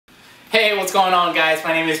Hey, what's going on, guys?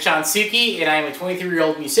 My name is Souki, and I am a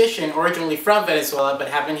 23-year-old musician originally from Venezuela, but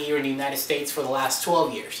have been here in the United States for the last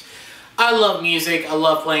 12 years. I love music, I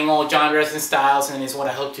love playing all genres and styles, and it's what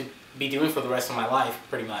I hope to be doing for the rest of my life,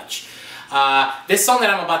 pretty much. This song that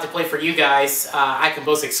I'm about to play for you guys, I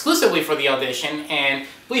composed exclusively for the audition, and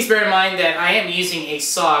please bear in mind that I am using a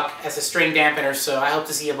sock as a string dampener, so I hope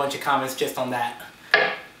to see a bunch of comments just on that.